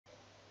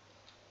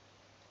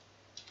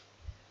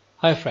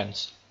Hi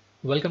friends,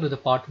 welcome to the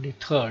part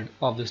 23rd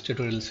of this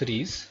tutorial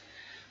series.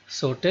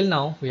 So till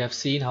now we have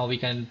seen how we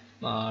can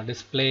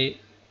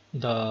display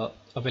the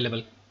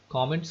available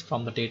comments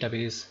from the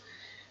database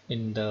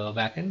in the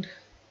backend,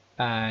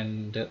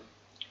 and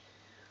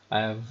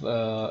I have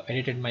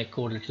edited my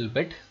code a little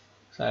bit.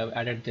 So I have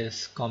added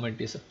this comment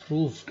is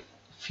approved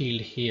field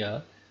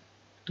here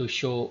to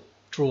show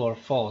true or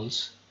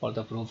false for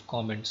the approved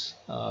comments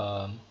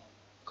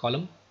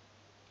column.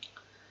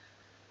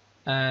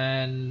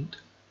 And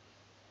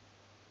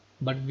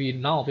but we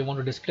want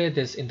to display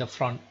this in the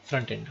front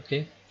end.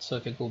 Okay, so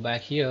if you go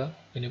back here,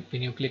 when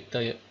you click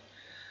the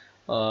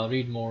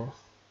read more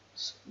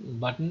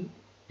button,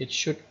 it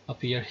should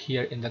appear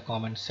here in the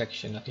comment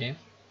section. Okay,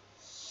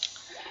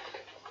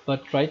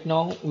 but right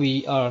now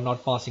we are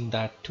not passing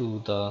that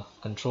to the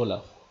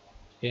controller.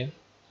 Okay,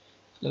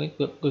 let me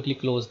quickly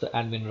close the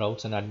admin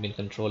routes and admin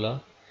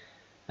controller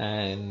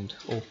and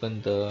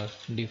open the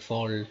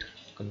default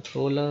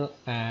controller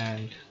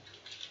and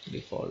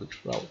default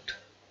route.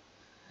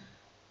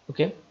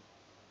 Okay,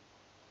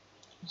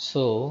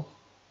 so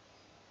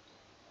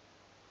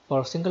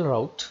for a single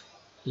route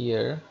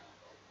here,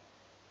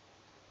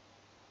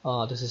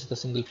 this is the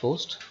single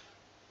post.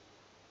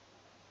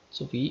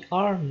 So we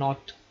are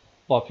not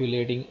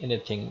populating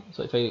anything.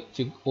 So if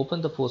you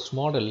open the post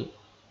model,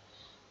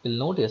 you'll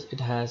notice it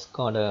has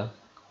got a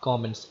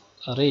comments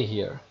array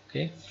here.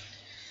 Okay,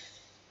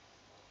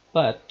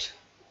 but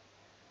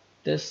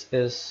this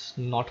is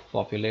not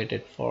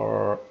populated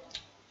for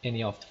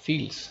any of the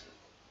fields,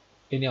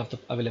 any of the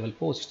available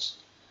posts.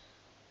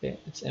 Okay,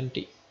 it's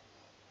empty.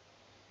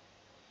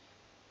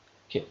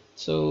 Okay,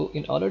 so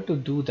in order to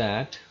do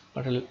that,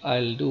 what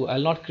I'll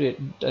not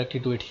directly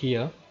do it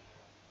here.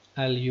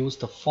 I'll use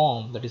the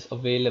form that is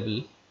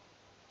available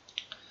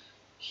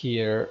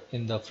here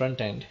in the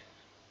front end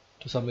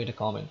to submit a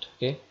comment.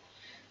 Okay,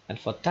 and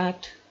for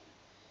that,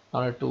 in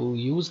order to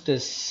use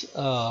this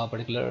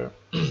particular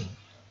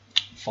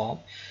form,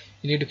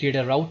 you need to create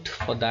a route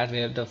for that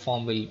where the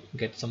form will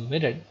get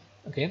submitted.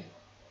 Okay,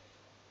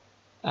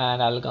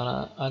 and I'm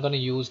gonna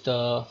use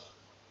the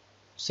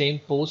same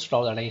post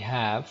route that I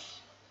have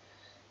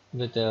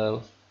with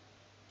the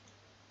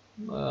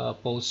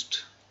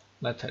post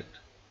method.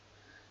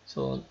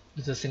 So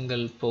this is a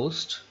single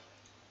post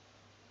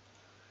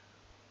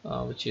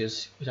which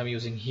I'm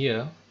using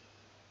here.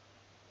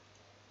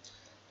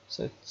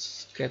 So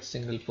it's get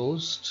single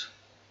post.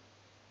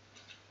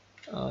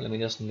 Let me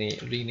just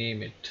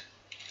rename it.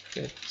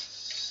 Get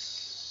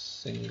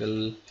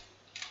single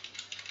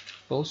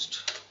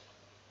post.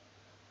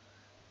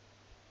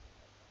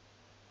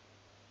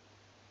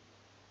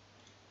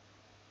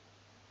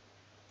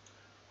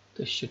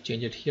 This should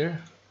change it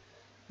here.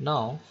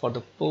 Now for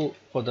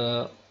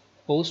the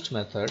post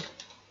method,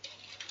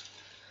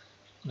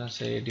 let's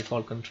say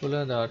default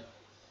controller dot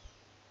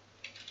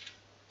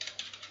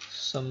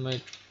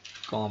submit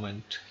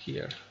comment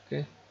here.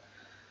 Okay,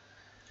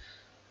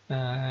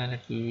 and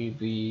it will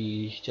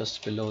be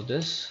just below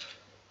this,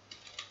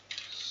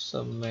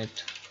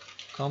 submit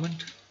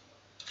comment,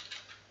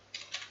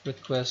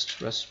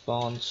 request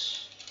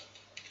response.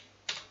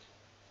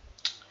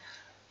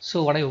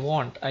 So what I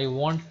want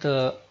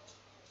the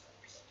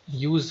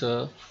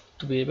user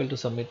to be able to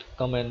submit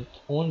comment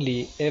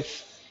only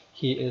if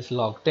he is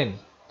logged in,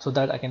 so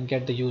that I can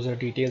get the user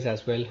details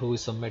as well who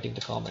is submitting the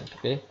comment.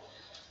 Okay,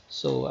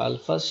 so I'll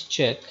first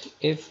check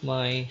if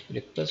my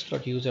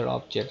request.user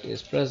object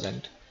is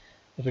present.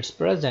 If it's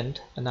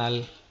present, then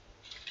I'll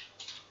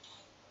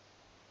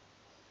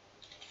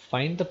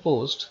find the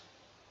post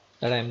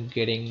that I'm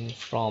getting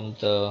from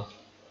the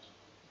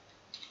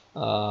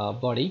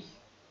body.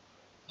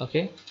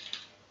 Okay,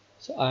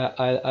 so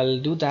I'll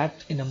do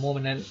that in a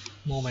moment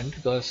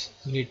because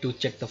we need to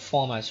check the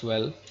form as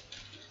well.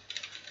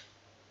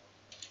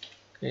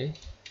 Okay,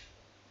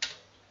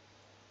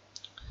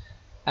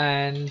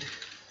 and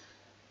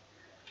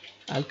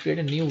I'll create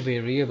a new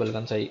variable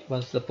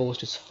once the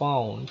post is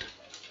found,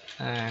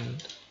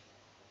 and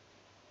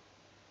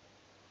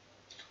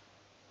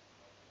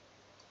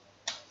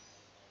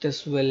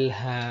this will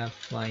have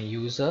my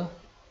user.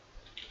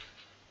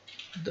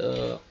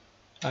 The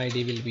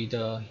ID will be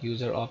the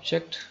user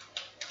object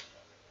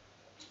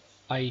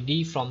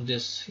ID from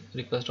this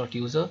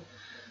request.user.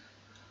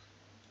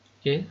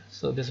 Okay,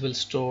 so this will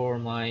store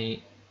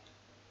my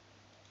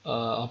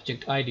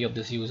object ID of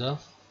this user.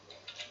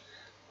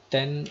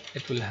 Then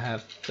it will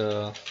have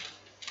the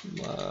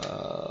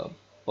uh,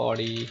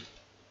 body,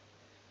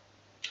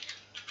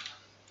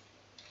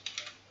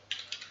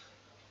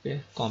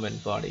 okay,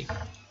 comment body.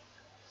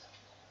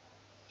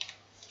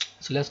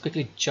 So let's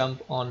quickly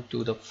jump on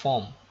to the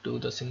form, to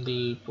the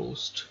single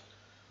post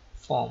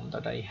form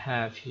that I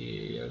have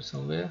here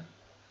somewhere.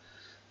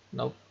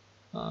 Nope,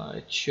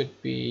 it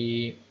should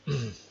be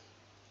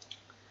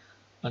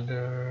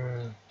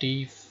under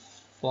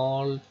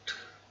default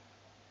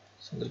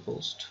single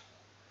post.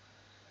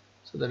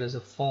 So there is a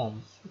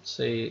form, let's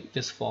say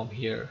this form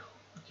here.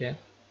 Okay,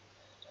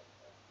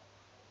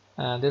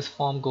 and this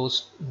form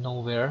goes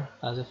nowhere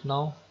as of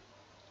now.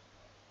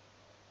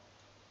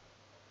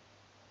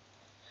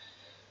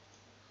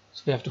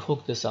 So we have to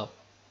hook this up.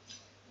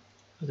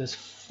 This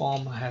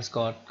form has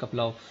got a couple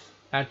of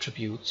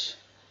attributes.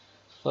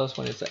 First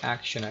one is the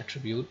action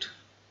attribute,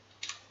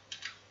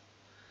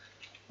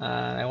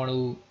 and I want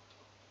to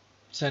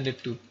send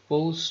it to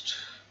post,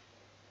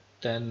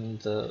 then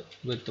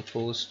with the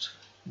post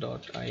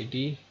dot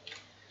id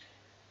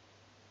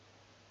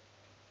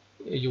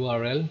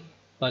URL,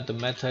 but the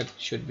method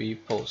should be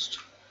post.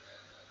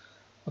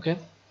 Okay,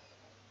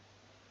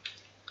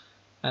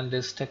 and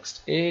this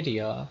text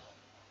area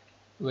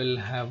will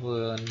have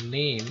a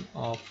name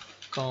of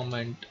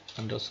comment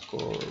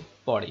underscore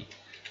body,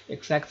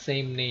 exact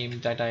same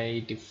name that I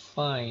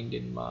defined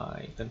in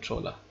my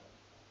controller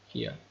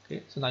here.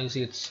 Okay, so now you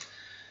see it's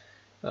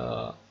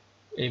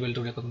able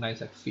to recognize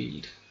that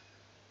field.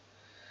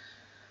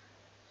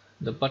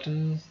 The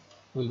button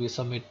will be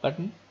submit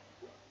button.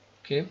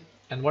 Okay,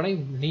 and what I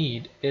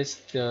need is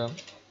the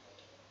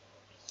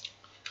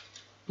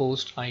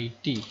post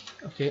ID,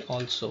 okay,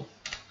 also,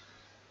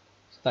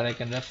 so that I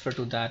can refer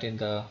to that in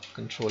the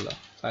controller.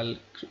 So I'll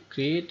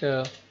create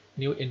a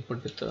new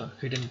input with a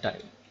hidden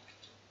type,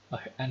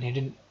 a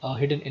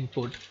hidden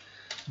input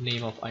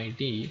name of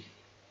ID,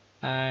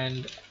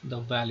 and the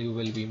value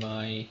will be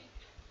my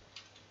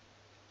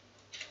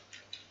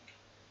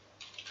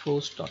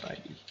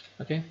post.id.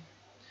 Okay,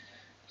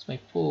 so my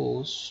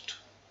post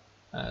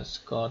has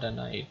got an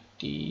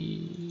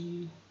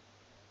ID.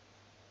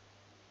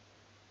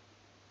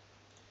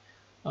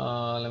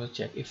 Let me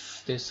check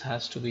if this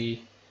has to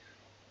be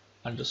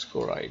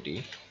underscore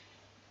ID,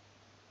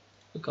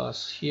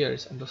 because here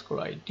is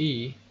underscore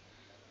ID,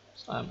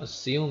 so I'm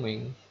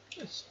assuming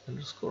it's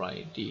underscore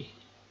ID.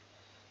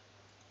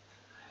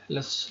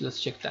 Let's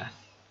check that.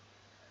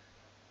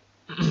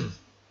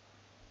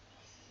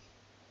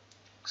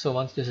 So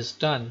once this is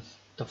done,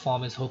 the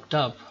form is hooked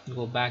up.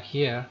 Go back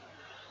here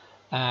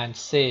and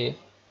say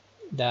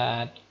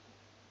that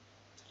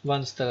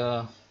once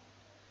the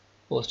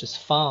post is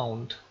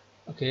found,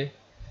 okay,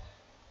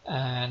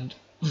 and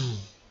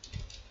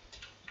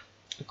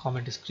the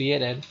comment is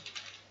created,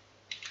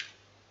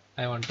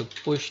 I want to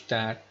push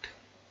that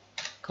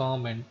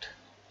comment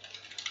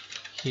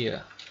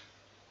here,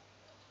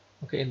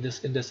 okay, in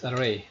this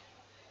array.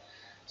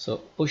 So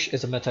push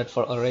is a method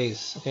for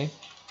arrays. Okay,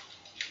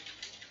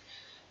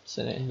 it's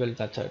an inbuilt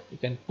method. You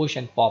can push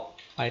and pop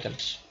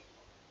items.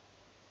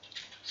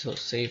 So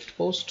saved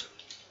post,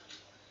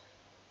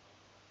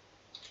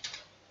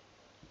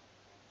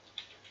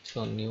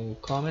 so new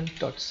comment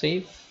dot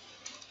save.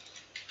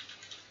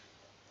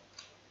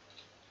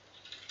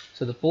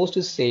 So the post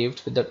is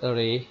saved with that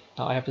array.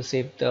 Now I have to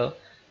save the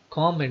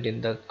comment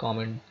in the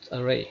comment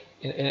array,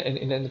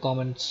 in the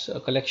comments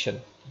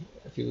collection.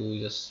 If you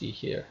just see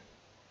here,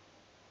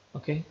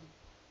 okay,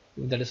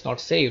 if that is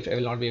not saved, I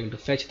will not be able to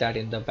fetch that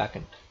in the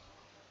backend.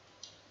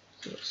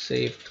 So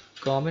saved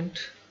comment,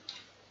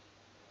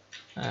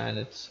 and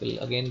it will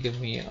again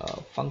give me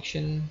a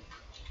function.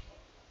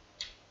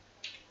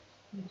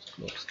 Let's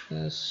close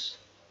this.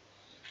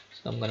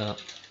 So I'm gonna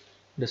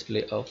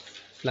display a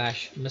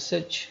flash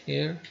message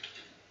here,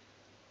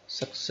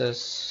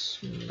 success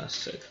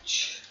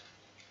message,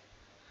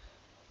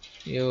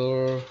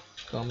 your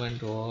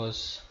comment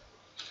was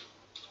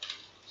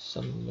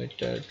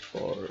submitted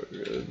for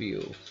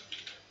review.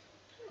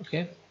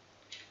 Okay,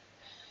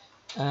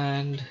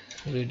 and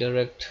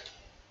redirect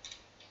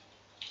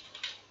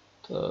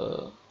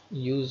the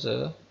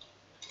user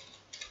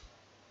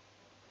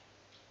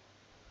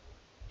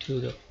to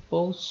the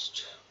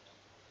post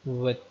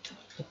with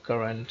the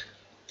current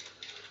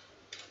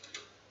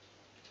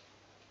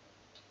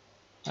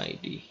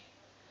ID.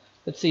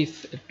 Let's see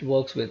if it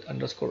works with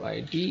underscore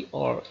ID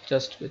or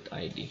just with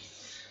ID.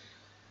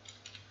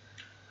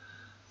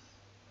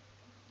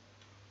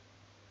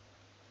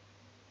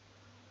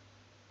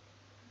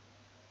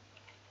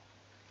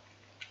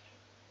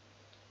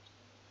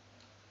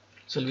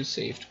 So we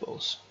saved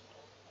post.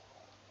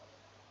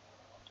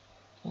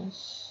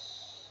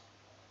 Yes.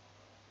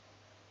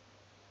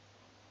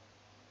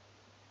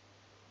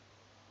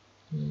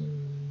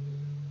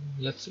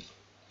 Let's see.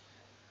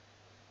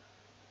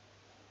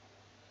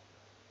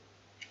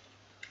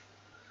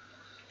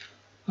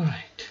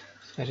 Alright,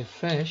 so I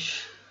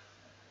refresh.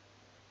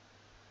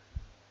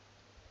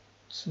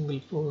 Single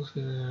post,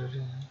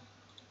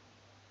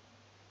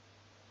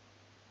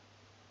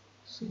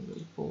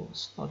 single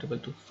post, not able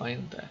to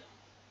find that.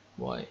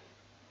 Why?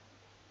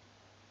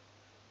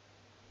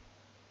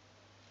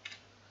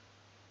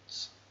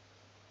 Let's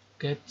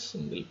get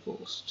single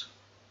post.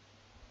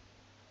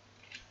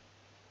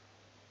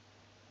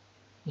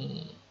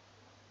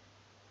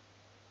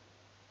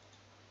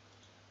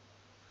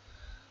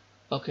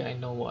 Okay, I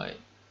know why.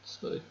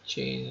 So it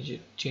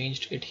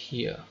changed it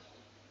here.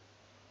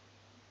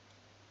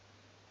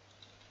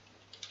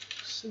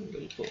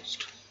 Single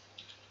post.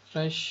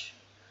 Fresh.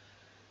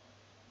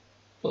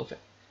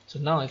 Perfect. So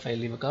now if I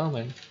leave a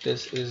comment,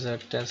 this is a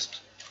test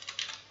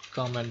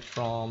comment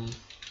from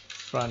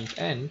front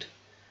end.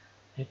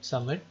 Hit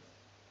submit.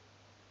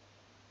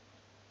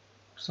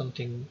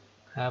 Something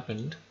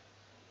happened.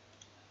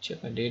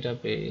 Check my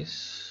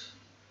database.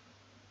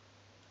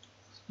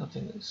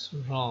 Nothing is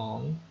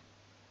wrong.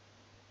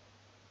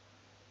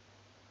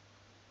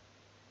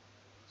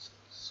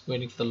 It's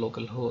waiting for the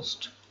local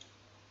host.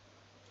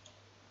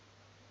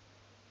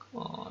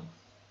 Come on.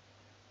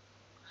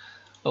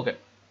 Okay,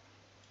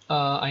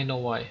 I know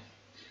why.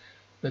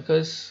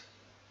 Because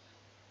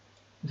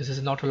this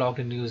is not a logged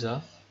in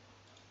user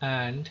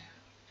and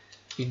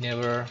we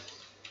never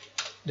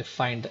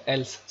defined the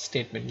else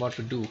statement. What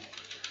to do?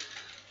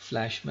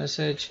 Flash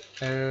message,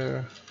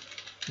 error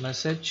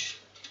message,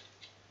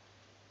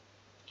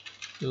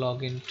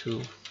 login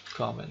to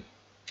comment,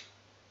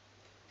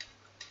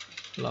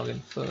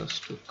 login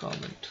first to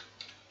comment,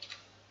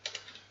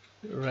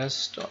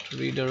 rest dot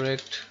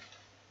redirect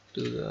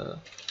to the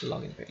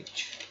login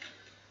page.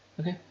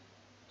 Okay,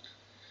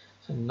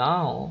 so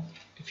now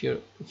if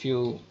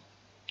you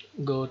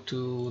go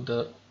to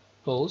the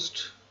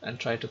post and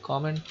try to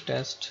comment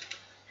test,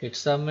 hit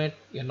submit,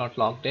 you're not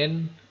logged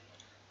in,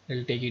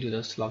 it'll take you to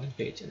this login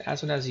page. And as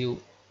soon as you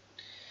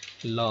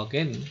log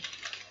in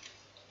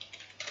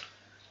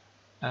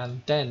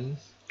and then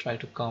try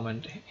to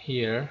comment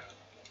here,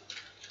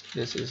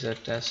 this is a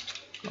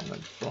test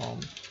comment from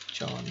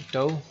John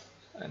Doe,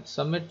 and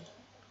submit.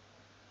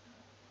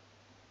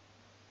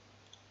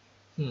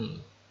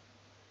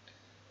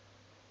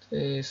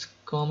 This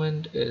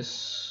comment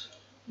is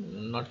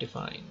not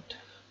defined.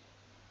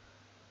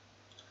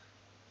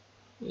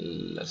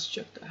 Let's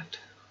check that.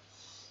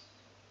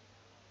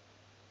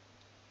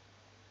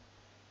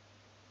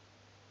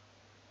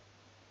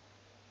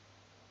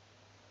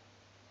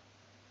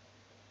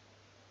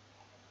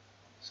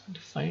 It's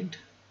undefined.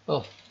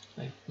 Oh,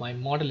 my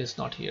model is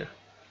not here.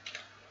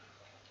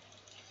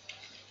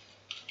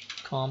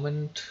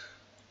 Comment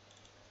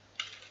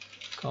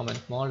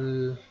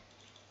model,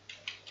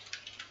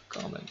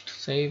 comment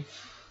save,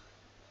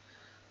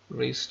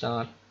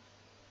 restart.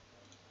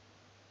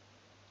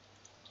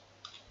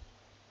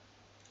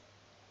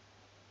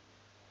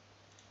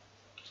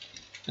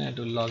 And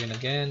do login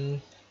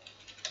again.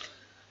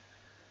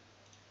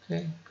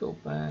 Okay, go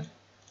back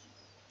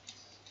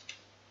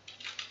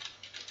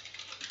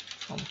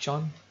from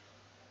John,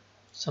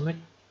 submit.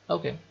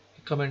 Okay,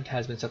 a comment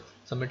has been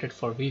submitted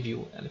for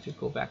review, and if you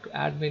go back to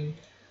admin,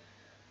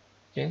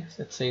 okay,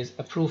 so it says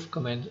approved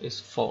comment is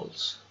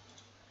false,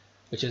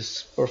 which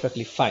is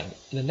perfectly fine.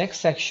 In the next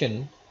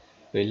section,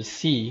 we'll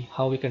see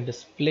how we can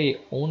display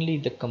only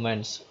the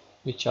comments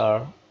which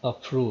are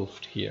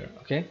approved here.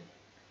 Okay,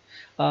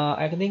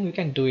 I think we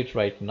can do it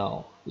right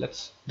now.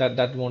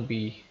 That won't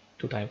be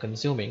too time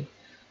consuming.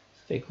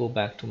 If I go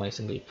back to my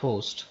single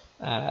post,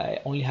 I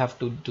only have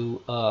to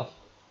do a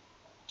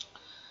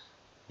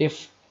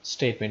if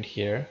statement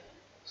here.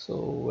 So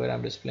where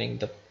I'm displaying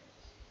the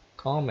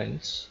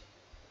comments,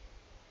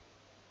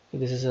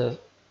 this is a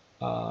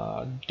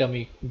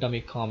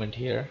dummy comment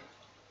here.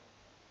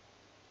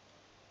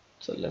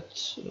 So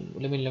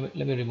let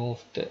me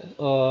remove the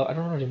I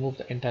don't want to remove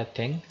the entire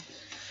thing.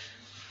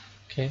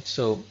 Okay,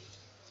 so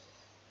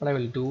what I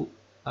will do,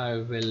 I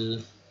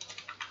will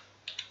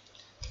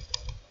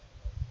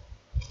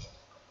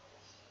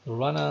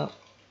run a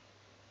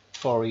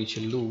for each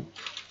loop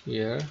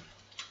here.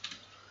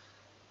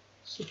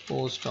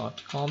 Suppose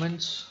dot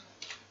comments,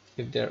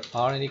 if there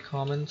are any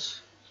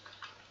comments,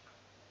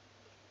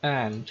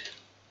 and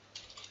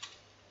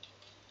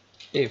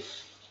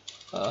if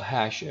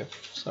hash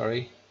if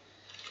sorry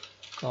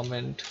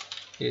comment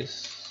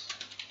is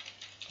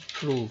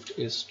approved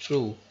is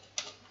true,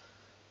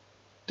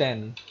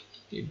 then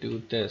you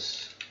do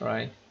this,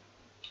 right?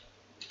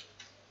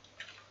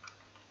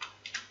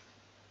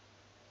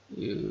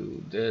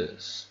 You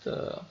this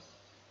the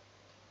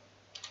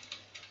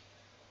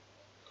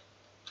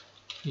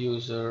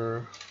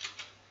user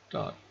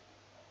dot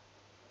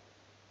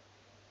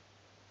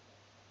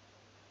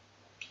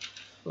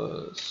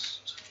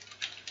first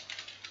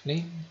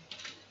name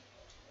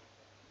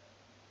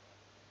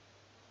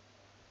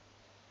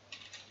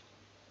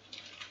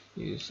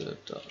user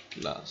dot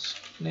last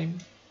name,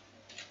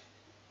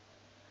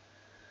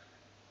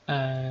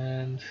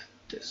 and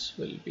this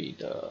will be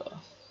the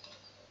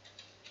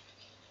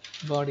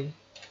body.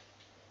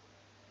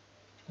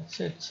 That's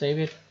it. Save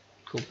it,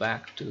 go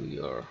back to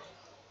your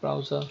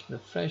browser,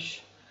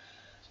 refresh.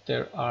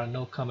 There are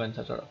no comments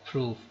that are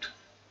approved.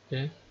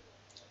 Okay,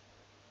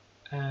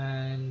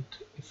 and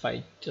if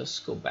I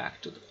just go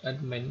back to the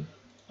admin,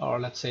 or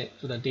let's say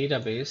to the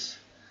database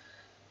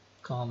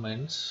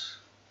comments,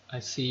 I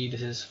see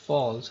this is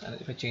false, and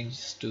if I change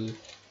this to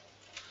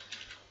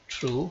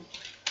true,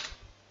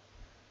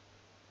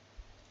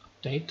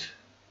 update,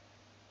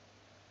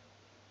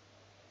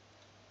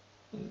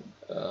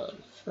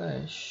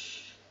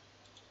 refresh,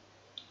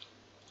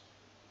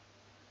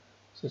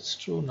 so it's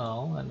true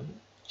now, and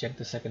check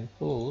the second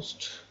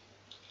post.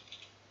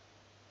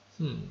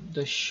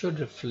 This should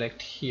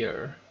reflect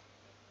here.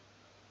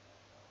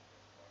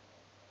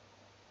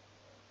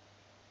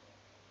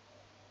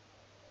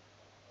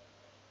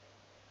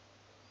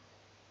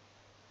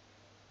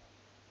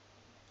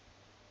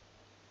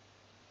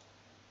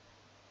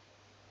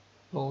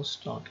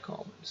 Post not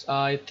comments.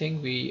 I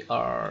think we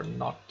are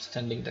not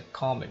sending the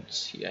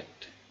comments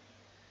yet,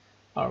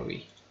 are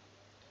we?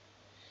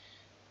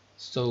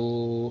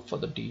 So for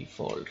the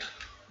default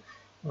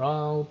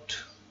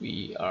route,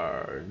 we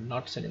are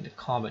not sending the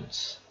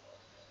comments.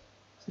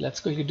 So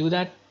let's quickly do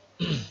that.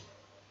 You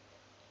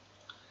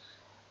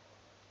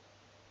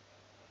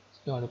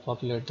want to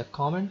populate the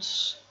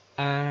comments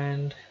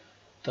and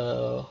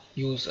the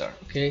user.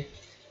 Okay,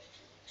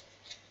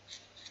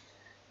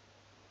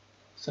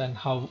 so and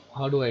how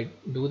do I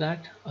do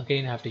that?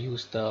 Again, I have to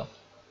use the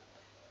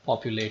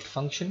populate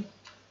function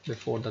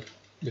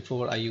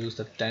before I use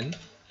the 10.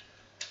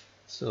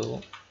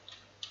 So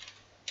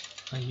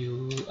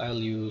I'll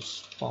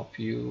use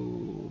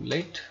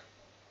populate.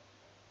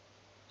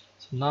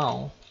 So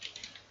now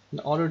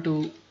in order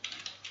to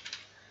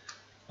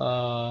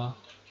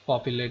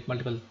populate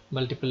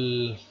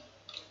multiple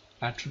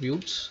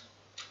attributes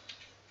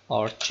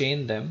or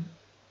chain them,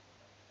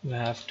 we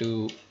have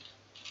to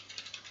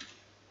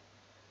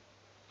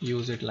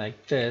use it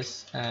like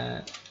this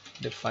and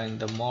define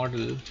the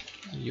model,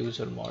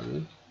 user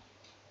model.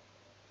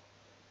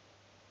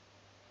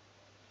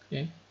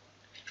 Okay,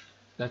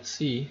 let's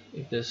see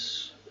if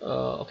this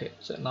okay,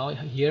 so now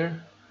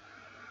here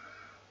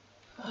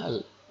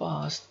I'll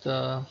pass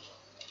the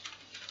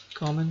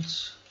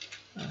comments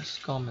as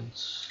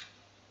comments.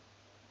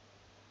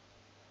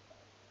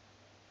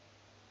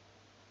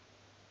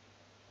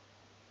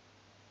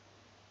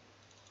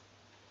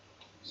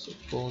 So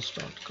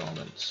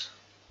post.comments.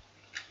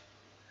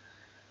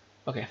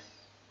 Okay,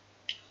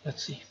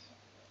 let's see,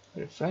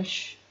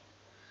 refresh.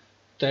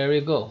 There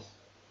you go.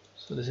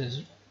 So this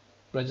is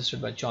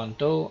registered by John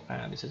Doe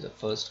and this is the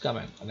first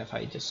comment. And if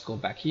I just go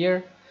back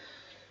here,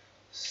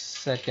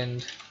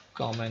 second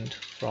comment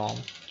from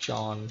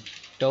John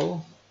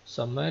Doe,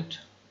 submit.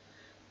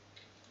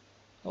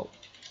 Oh,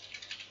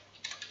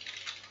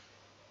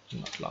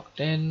 not logged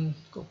in.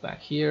 Go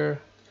back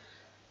here.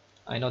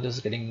 I know this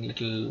is getting a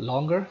little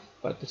longer,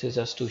 but this is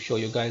just to show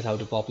you guys how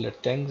to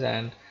populate things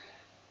and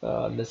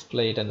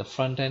display it in the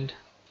front end.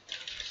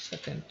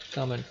 Second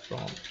comment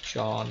from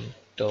John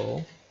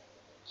Doe,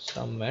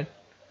 submit.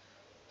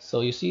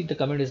 So you see the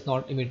comment is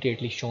not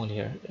immediately shown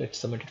here, it's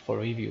submitted for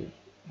review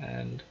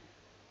and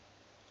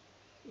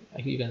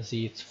you can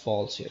see it's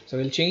false here. So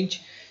we'll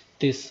change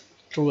this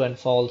true and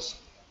false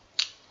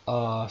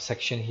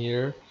section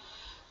here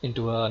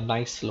into a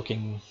nice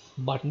looking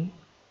button,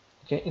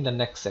 okay, in the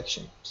next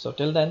section. So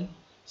till then,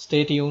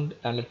 stay tuned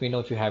and let me know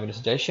if you have any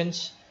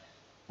suggestions,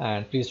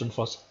 and please don't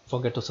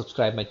forget to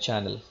subscribe my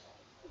channel.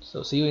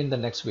 So see you in the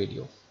next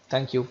video.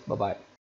 Thank you. Bye bye.